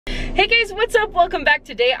Hey guys, what's up? Welcome back.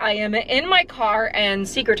 Today I am in my car and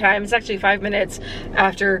secret time. It's actually 5 minutes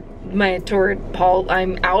after my tour haul.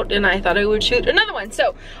 I'm out and I thought I would shoot another one.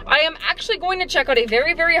 So I am actually going to check out a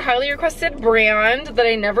very, very highly requested brand that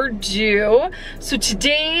I never do. So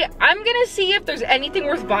today I'm gonna see if there's anything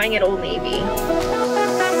worth buying at Old Navy.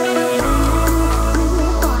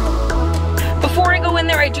 Before I go in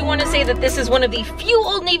there, I do want to say that this is one of the few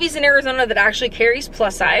Old Navies in Arizona that actually carries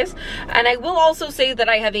plus size. And I will also say that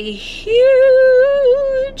I have a huge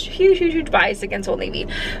bias against Old Navy.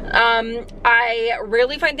 I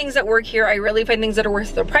rarely find things that work here. I rarely find things that are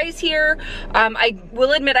worth the price here. I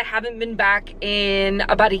will admit I haven't been back in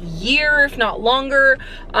about a year, if not longer,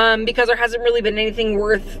 because there hasn't really been anything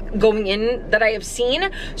worth going in that I have seen.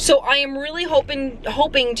 So I am really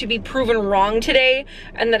hoping to be proven wrong today,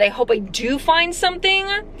 and that I hope I do find something.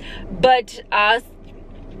 But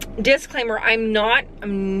disclaimer, I'm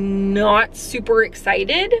not super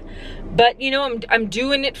excited, but you know, I'm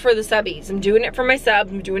doing it for the subbies. I'm doing it for my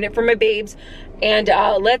subs, I'm doing it for my babes, and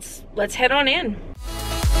let's head on in.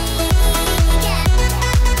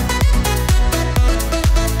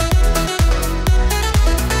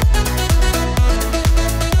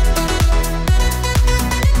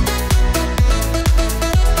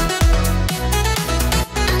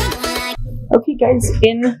 Okay guys,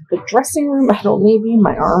 in the dressing room at Old Navy,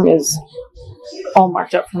 my arm is all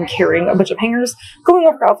marked up from carrying a bunch of hangers. Going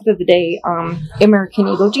over outfit of the day, American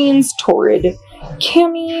Eagle jeans, Torrid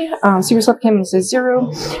CAMI, Super Soft CAMI size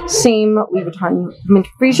 0, same Louis Vuitton mint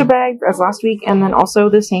freesia bag as last week, and then also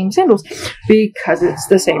the same sandals because it's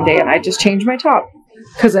the same day and I just changed my top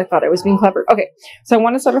because I thought I was being clever. Okay, so I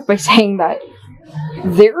want to start off by saying that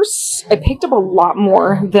I picked up a lot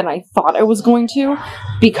more than I thought I was going to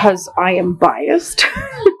because I am biased.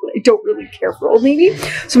 I don't really care for Old Navy,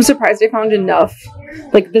 so I'm surprised I found enough,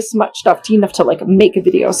 like this much stuff enough to like make a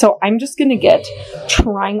video. So I'm just gonna get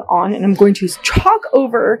trying on and I'm going to talk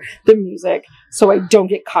over the music so I don't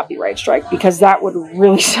get copyright strike because that would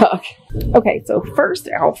really suck. Okay, so first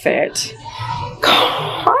outfit,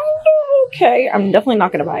 kind of okay. I'm definitely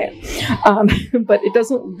not gonna buy it, but it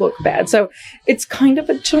doesn't look bad. So it's kind of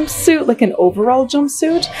a jumpsuit, like an overall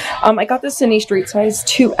jumpsuit. I got this in a straight size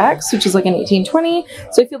 2X, which is like an 18-20.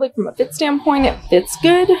 So I feel like from a fit standpoint, it fits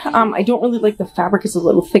good. I don't really like the fabric; it's a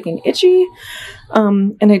little thick and itchy,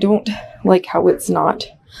 and I don't like how it's not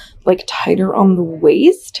like tighter on the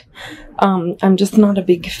waist. I'm just not a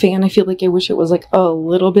big fan. I feel like I wish it was like a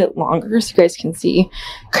little bit longer, so you guys can see.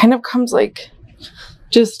 Kind of comes like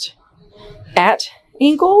just at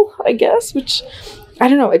ankle, I guess, which I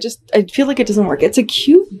don't know. I feel like it doesn't work. It's a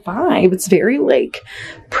cute vibe. It's very like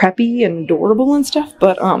preppy and adorable and stuff,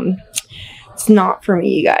 but it's not for me,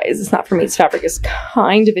 you guys. It's not for me. Its fabric is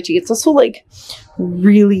kind of itchy. It's also like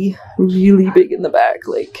really big in the back,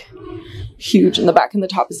 like huge in the back, and the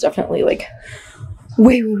top is definitely like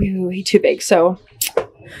way too big. So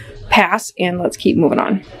pass, and let's keep moving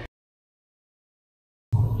on.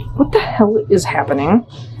 What the hell is happening?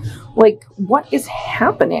 Like, what is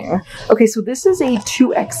happening? Okay, so this is a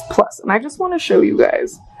 2X plus, and I just want to show you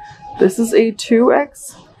guys. This is a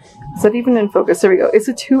 2X. Is that even in focus? There we go. It's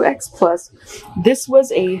a 2X plus. This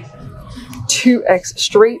was a 2X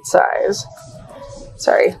straight size.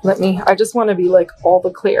 Sorry, I just want to be like all the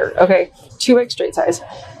clear. Okay, 2X straight size.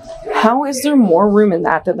 How is there more room in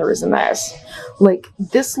that than there is in this? Like,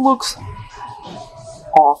 this looks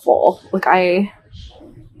awful. Like, I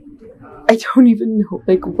don't even know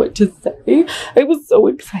like what to say. I was so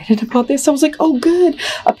excited about this. I was like, oh good,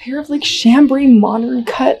 a pair of like chambray modern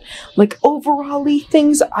cut like overall-y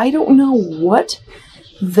things. I don't know what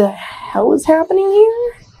the hell is happening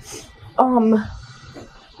here.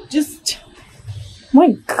 Just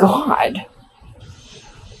my god.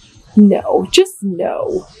 No, just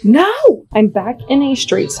no. I'm back in a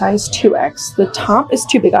straight size 2X. The top is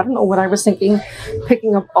too big. I don't know what I was thinking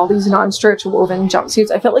picking up all these non-stretch woven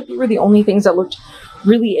jumpsuits. I felt like they were the only things that looked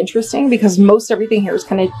really interesting because most everything here is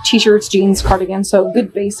kind of t-shirts, jeans, cardigans, so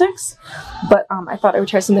good basics. But I thought I would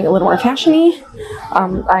try something a little more fashion-y.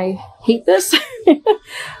 I hate this.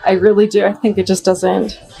 I really do. I think it just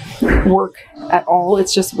doesn't work at all.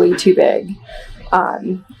 It's just way too big.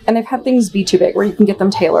 And I've had things be too big where you can get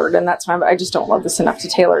them tailored, and that's fine, but I just don't love this enough to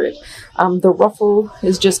tailor it. The ruffle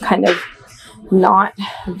is just kind of not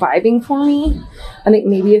vibing for me. I think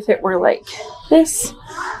maybe if it were like this,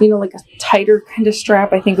 you know, like a tighter kind of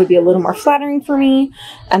strap, I think would be a little more flattering for me.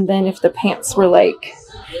 And then if the pants were like,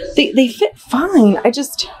 they fit fine. I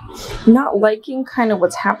just not liking kind of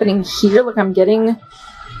what's happening here. Like I'm getting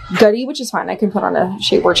gutty, which is fine. I can put on a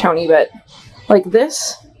shapewear choni, but like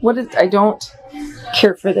this, I don't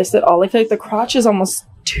care for this at all. I feel like the crotch is almost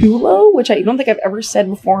too low, which I don't think I've ever said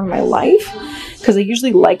before in my life, because I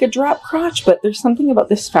usually like a drop crotch, but there's something about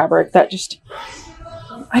this fabric that just,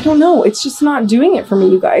 I don't know, it's just not doing it for me,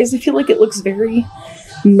 you guys. I feel like it looks very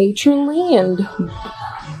matronly, and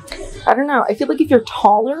I don't know. I feel like if you're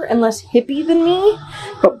taller and less hippie than me,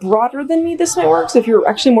 but broader than me, this might work. So if you're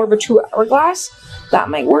actually more of a true hourglass, that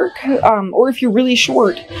might work. Or if you're really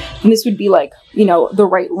short, then this would be like, you know, the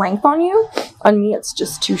right length on you. On me, it's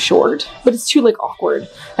just too short, but it's too like awkward.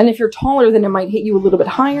 And if you're taller, then it might hit you a little bit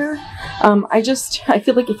higher. I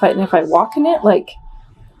feel like if I walk in it, like,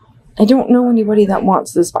 I don't know anybody that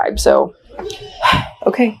wants this vibe. So,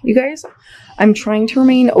 okay, you guys, I'm trying to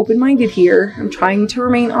remain open-minded here. I'm trying to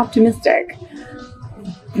remain optimistic,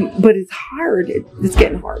 but it's hard. It's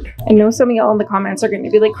getting hard. I know some of y'all in the comments are going to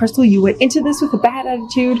be like, Crystal, you went into this with a bad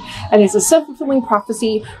attitude and it's a self-fulfilling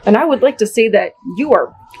prophecy. And I would like to say that you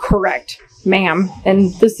are correct, ma'am,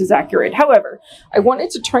 and this is accurate. However, I wanted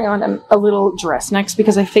to try on a little dress next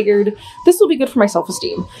because I figured this will be good for my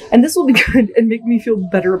self-esteem and this will be good and make me feel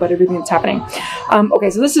better about everything that's happening. Okay,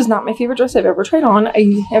 so this is not my favorite dress I've ever tried on.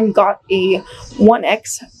 I have got a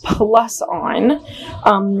 1X plus on.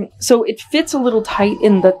 So it fits a little tight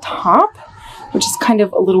in the top, which is kind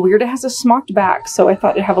of a little weird. It has a smocked back, so I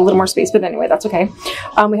thought it'd have a little more space, but anyway, that's okay.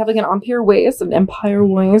 We have like an empire waist,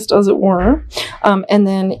 as it were. And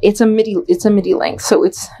then it's a midi length, so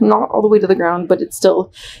it's not all the way to the ground, but it's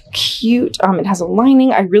still cute. It has a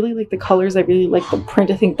lining. I really like the colors. I really like the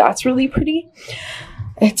print. I think that's really pretty.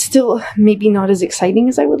 It's still maybe not as exciting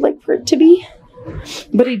as I would like for it to be,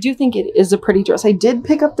 but I do think it is a pretty dress. I did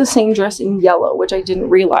pick up the same dress in yellow, which I didn't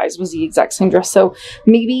realize was the exact same dress. So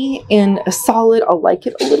maybe in a solid, I'll like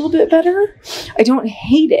it a little bit better. I don't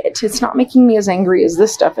hate it. It's not making me as angry as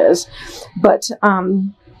this stuff is, but,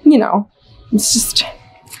 you know, it's just,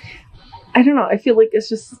 I don't know. I feel like it's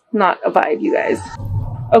just not a vibe, you guys.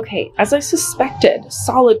 Okay, as I suspected,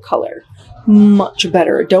 solid color. Much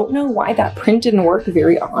better. Don't know why that print didn't work.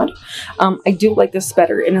 Very odd. I do like this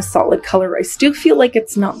better in a solid color. I still feel like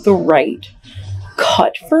it's not the right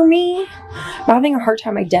cut for me. I'm having a hard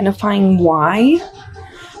time identifying why.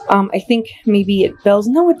 I think maybe it bells.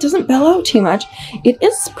 No, it doesn't bell out too much. It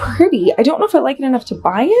is pretty. I don't know if I like it enough to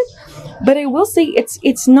buy it, but I will say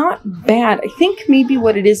it's not bad. I think maybe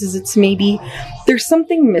what it is it's maybe there's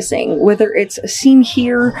something missing, whether it's a seam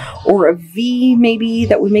here or a V maybe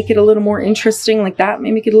that would make it a little more interesting, like that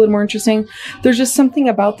may make it a little more interesting. There's just something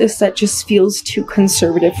about this that just feels too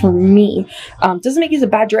conservative for me. Doesn't make it a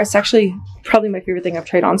bad dress. Actually, probably my favorite thing I've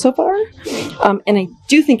tried on so far. And I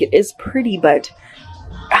do think it is pretty, but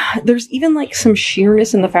there's even like some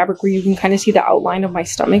sheerness in the fabric where you can kind of see the outline of my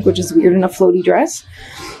stomach, which is weird in a floaty dress.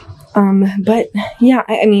 But yeah,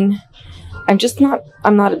 I mean, I'm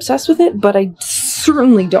not obsessed with it, but I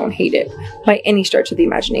certainly don't hate it by any stretch of the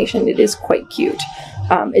imagination. It is quite cute.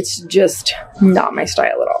 It's just not my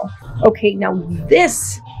style at all. Okay, now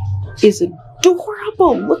this is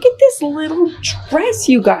adorable. Look at this little dress,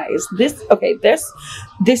 you guys. This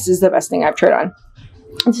is the best thing I've tried on.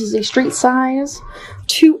 This is a straight size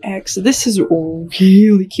 2X. This is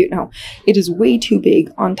really cute. Now, it is way too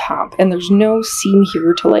big on top, and there's no seam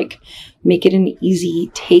here to like make it an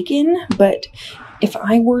easy take-in, but if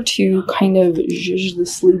I were to kind of zhuzh the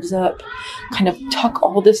sleeves up, kind of tuck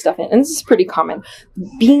all this stuff in, and this is pretty common.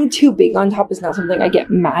 Being too big on top is not something I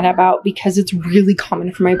get mad about because it's really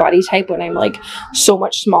common for my body type when I'm like so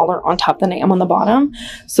much smaller on top than I am on the bottom.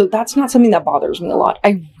 So that's not something that bothers me a lot.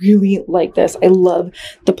 I really like this. I love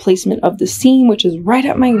the placement of the seam, which is right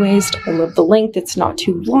at my waist. I love the length. It's not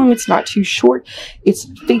too long. It's not too short. It's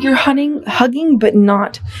figure hugging, but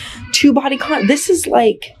not too bodycon. This is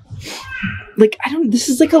like this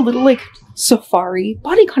is like a little like safari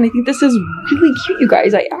bodycon. I think this is really cute, you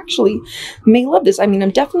guys. I actually may love this. I mean,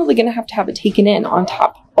 I'm definitely going to have it taken in on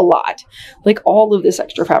top a lot. Like all of this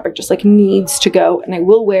extra fabric just like needs to go, and I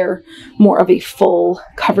will wear more of a full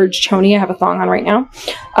coverage choni. I have a thong on right now.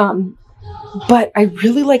 But I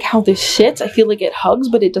really like how this sits. I feel like it hugs,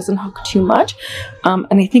 but it doesn't hug too much. And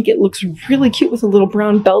I think it looks really cute with a little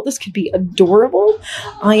brown belt. This could be adorable.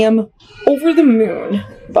 I am over the moon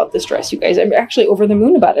about this dress, you guys. I'm actually over the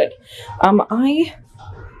moon about it. I'm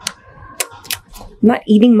not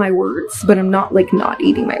eating my words, but I'm not like not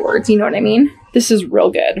eating my words. You know what I mean? This is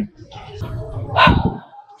real good.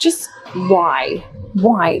 Just why?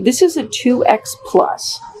 Why? This is a 2X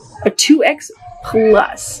plus. A 2X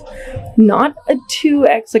plus, not a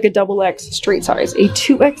 2X like a double X straight size, a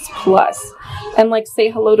 2X plus. And like, say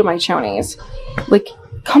hello to my chonis. Like,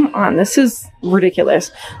 come on, this is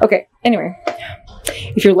ridiculous. Okay, anyway,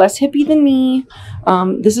 if you're less hippie than me,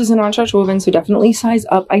 This is a non-stretch woven, so definitely size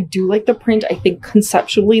up. I do like the print. I think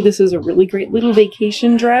conceptually this is a really great little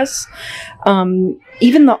vacation dress.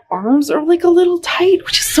 Even the arms are like a little tight,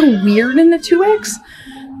 which is so weird in the 2X.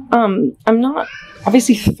 I'm not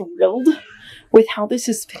obviously thrilled with how this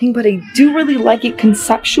is fitting, but I do really like it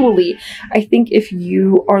conceptually. I think if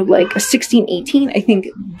you are like a 16, 18, I think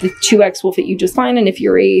the 2X will fit you just fine. And if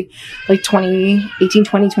you're a like 18,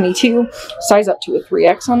 20, 22, size up to a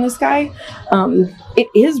 3X on this guy. It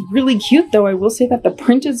is really cute though. I will say that the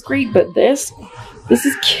print is great, but this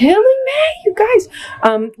is killing me, you guys.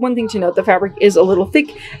 One thing to note, the fabric is a little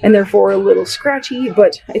thick and therefore a little scratchy,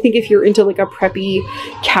 but I think if you're into like a preppy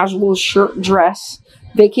casual shirt dress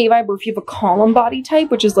vacay vibe, or if you have a column body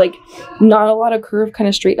type, which is like not a lot of curve, kind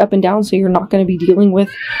of straight up and down, so you're not going to be dealing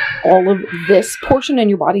with all of this portion and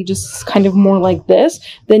your body just kind of more like this,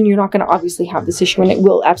 then you're not going to obviously have this issue and it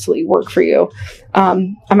will absolutely work for you.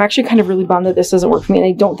 I'm actually kind of really bummed that this doesn't work for me, and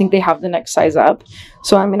I don't think they have the next size up,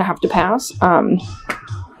 so I'm going to have to pass.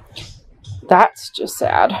 That's just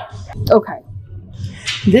sad. Okay.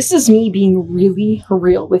 This is me being really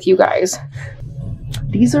real with you guys.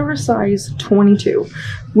 These are a size 22,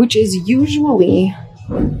 which is usually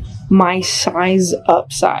my size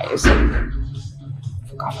up size.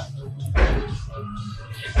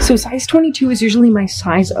 So size 22 is usually my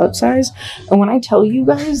size up size. And when I tell you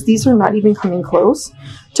guys, these are not even coming close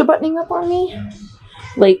to buttoning up on me.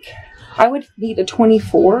 Like, I would need a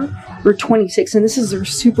 24 or 26, and this is a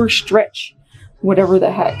super stretch, whatever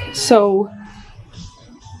the heck. So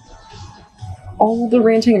all the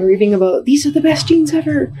ranting and raving about these are the best jeans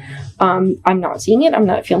ever, I'm not seeing it, I'm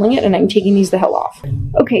not feeling it, and I'm taking these the hell off.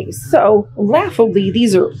 Okay, so laughably,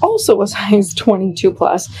 these are also a size 22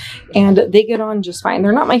 plus, and they get on just fine.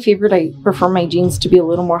 They're not my favorite. I prefer my jeans to be a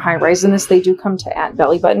little more high-rise than this. They do come to at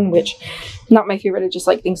belly button, which not my favorite. I just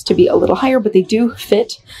like things to be a little higher, but they do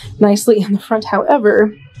fit nicely in the front.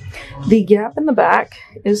 However, the gap in the back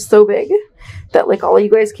is so big that like all you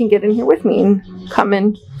guys can get in here with me and come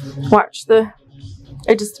and watch the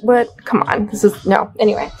come on, this is, no.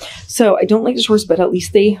 Anyway, so I don't like the shorts, but at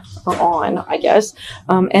least they are on, I guess.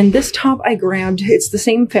 And this top I grabbed, it's the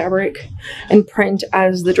same fabric and print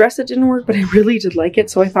as the dress that didn't work, but I really did like it,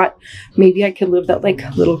 so I thought maybe I could live that like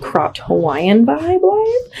little cropped Hawaiian vibe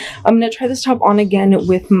life. I'm gonna try this top on again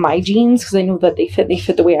with my jeans because I know that they fit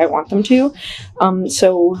the way I want them to.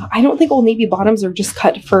 So I don't think Old Navy bottoms are just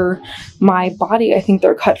cut for my body. I think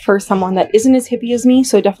they're cut for someone that isn't as hippie as me,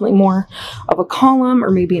 so definitely more of a column or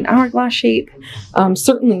maybe an hourglass shape.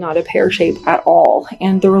 Certainly not a pear shape at all,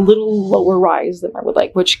 and they're a little lower rise than I would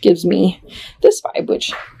like, which gives me this vibe,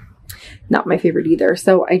 which not my favorite either.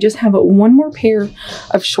 So I just have one more pair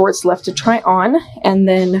of shorts left to try on, and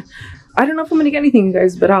then I don't know if I'm gonna get anything, you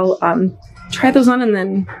guys, but I'll try those on and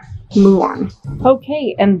then move on.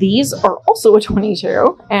 Okay, and these are also a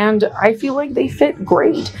 22, and I feel like they fit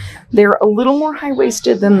great. They're a little more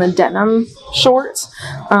high-waisted than the denim shorts,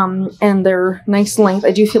 and they're nice length.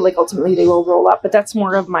 I do feel like ultimately they will roll up, but that's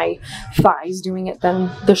more of my thighs doing it than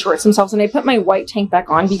the shorts themselves. And I put my white tank back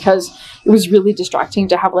on because it was really distracting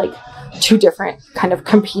to have like two different kind of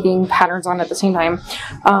competing patterns on at the same time.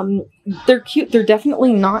 They're cute. They're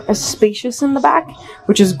definitely not as spacious in the back,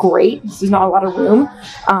 which is great. There's not a lot of room.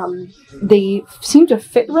 They seem to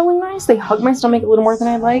fit really nice. They hug my stomach a little more than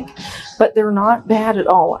I like, but they're not bad at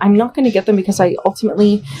all. I'm not going to get them because I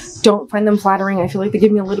ultimately don't find them flattering. I feel like they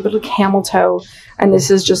give me a little bit of camel toe, and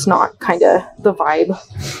this is just not kind of the vibe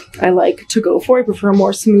I like to go for. I prefer a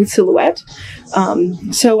more smooth silhouette.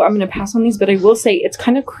 So I'm going to pass on these, but I will say it's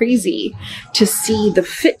kind of crazy to see the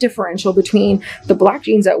fit differential between the black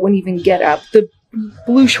jeans that wouldn't even get up, the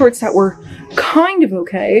blue shorts that were kind of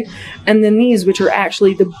okay, and then these, which are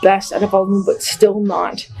actually the best out of all of them, but still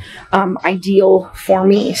not ideal for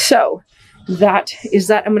me. So that is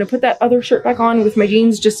that. I'm going to put that other shirt back on with my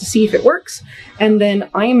jeans just to see if it works, and then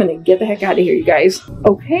I am going to get the heck out of here, you guys.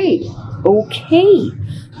 Okay.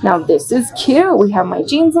 Now this is cute. We have my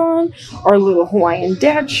jeans on, our little Hawaiian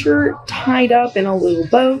dad shirt tied up in a little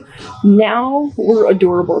bow. Now we're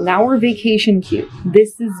adorable. Now we're vacation cute.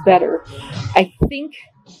 This is better. I think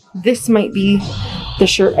this might be the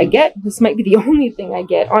shirt I get. This might be the only thing I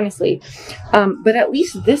get, honestly. But at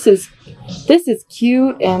least this is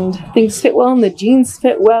cute, and things fit well, and the jeans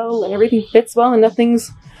fit well, and everything fits well, and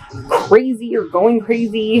nothing's crazy or going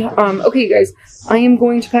crazy. Okay, you guys, I am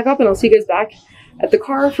going to pack up, and I'll see you guys back at the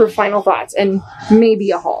car for final thoughts and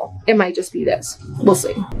maybe a haul. It might just be this. We'll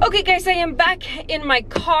see. Okay guys, I am back in my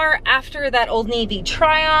car after that Old Navy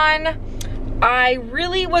try on. I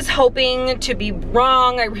really was hoping to be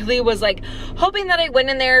wrong. I really was like hoping that I went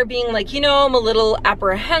in there being like, you know, I'm a little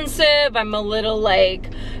apprehensive. I'm a little like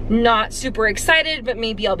not super excited, but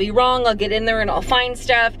maybe I'll be wrong. I'll get in there and I'll find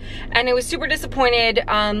stuff. And I was super disappointed.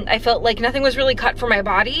 I felt like nothing was really cut for my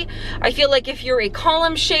body. I feel like if you're a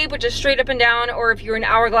column shape, which is straight up and down, or if you're an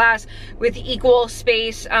hourglass with equal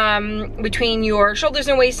space between your shoulders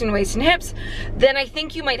and waist and hips, then I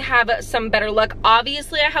think you might have some better luck.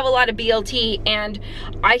 Obviously, I have a lot of BLT, and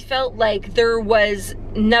I felt like there was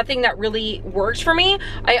nothing that really worked for me.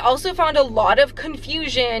 I also found a lot of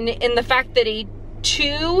confusion in the fact that a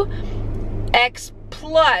 2X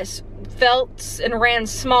plus felt and ran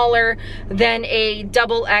smaller than a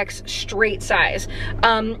XX straight size.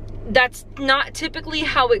 That's not typically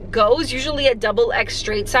how it goes. Usually a XX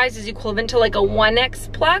straight size is equivalent to like a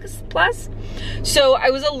 1X plus. So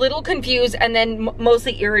I was a little confused and then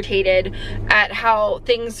mostly irritated at how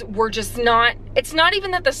things were just not, it's not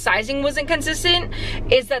even that the sizing wasn't consistent,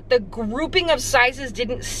 is that the grouping of sizes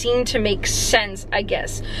didn't seem to make sense, I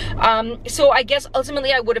guess. So I guess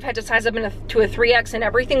ultimately I would have had to size up to a 3X and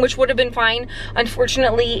everything, which would have been fine.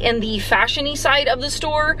 Unfortunately, in the fashiony side of the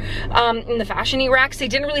store, in the fashiony racks, they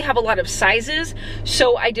didn't really have a lot of sizes,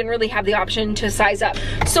 so I didn't really have the option to size up.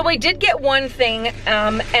 So I did get one thing,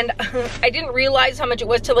 and I didn't realize how much it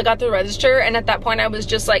was till I got to the register, and at that point I was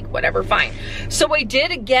just like, whatever, fine. So I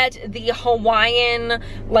did get the Hawaiian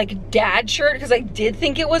like dad shirt because I did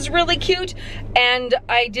think it was really cute, and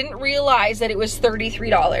I didn't realize that it was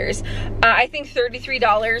 $33. I think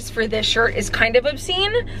 $33 for this shirt is kind of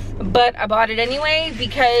obscene, but I bought it anyway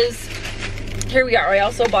because here we are. I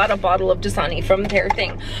also bought a bottle of Dasani from their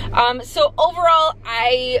thing. So overall,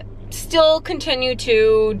 I still continue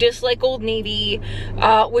to dislike Old Navy,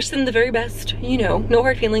 wish them the very best, you know, no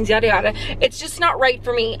hard feelings, yada yada. It's just not right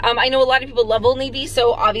for me. I know a lot of people love Old Navy,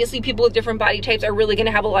 so obviously people with different body types are really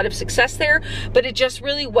gonna have a lot of success there, but it just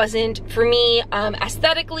really wasn't for me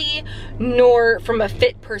aesthetically, nor from a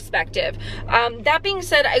fit perspective. That being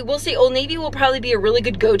said, I will say Old Navy will probably be a really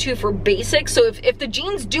good go-to for basics. So if the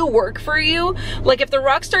jeans do work for you, like if the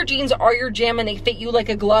Rockstar jeans are your jam and they fit you like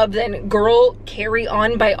a glove, then girl, carry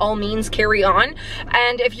on, by all means, carry on.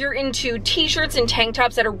 And if you're into t-shirts and tank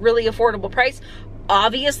tops at a really affordable price,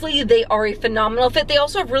 obviously they are a phenomenal fit. They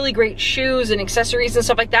also have really great shoes and accessories and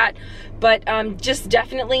stuff like that, but just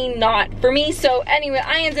definitely not for me. So anyway,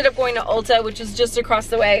 I ended up going to Ulta, which is just across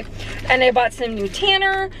the way, and I bought some new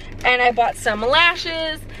tanner, and I bought some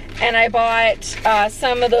lashes, and I bought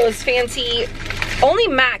some of those fancy, only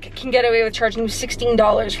MAC can get away with charging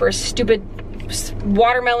 $16 for a stupid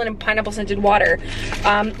watermelon and pineapple scented water,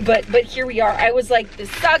 but here we are. I was like, this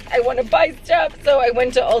sucks, I want to buy stuff, so I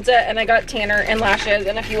went to Ulta and I got tanner and lashes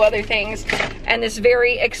and a few other things, and this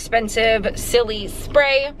very expensive silly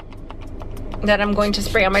spray that I'm going to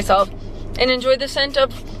spray on myself and enjoy the scent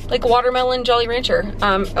of like watermelon Jolly Rancher.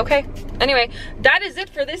 Okay, anyway, that is it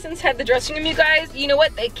for this Inside the Dressing Room, you guys. You know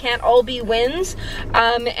what, they can't all be wins,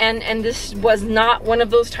 and this was not one of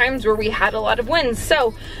those times where we had a lot of wins.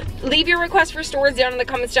 So leave your requests for stores down in the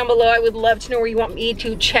comments down below. I would love to know where you want me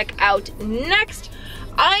to check out next.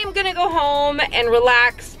 I'm gonna go home and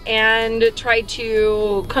relax and try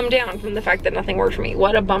to come down from the fact that nothing worked for me.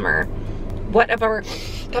 What a bummer. What a bummer.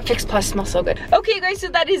 That Fix Plus smells so good. Okay, guys, so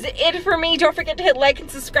that is it for me. Don't forget to hit like and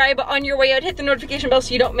subscribe on your way out. Hit the notification bell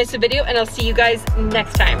so you don't miss a video, and I'll see you guys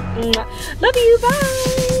next time. Love you,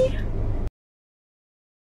 bye.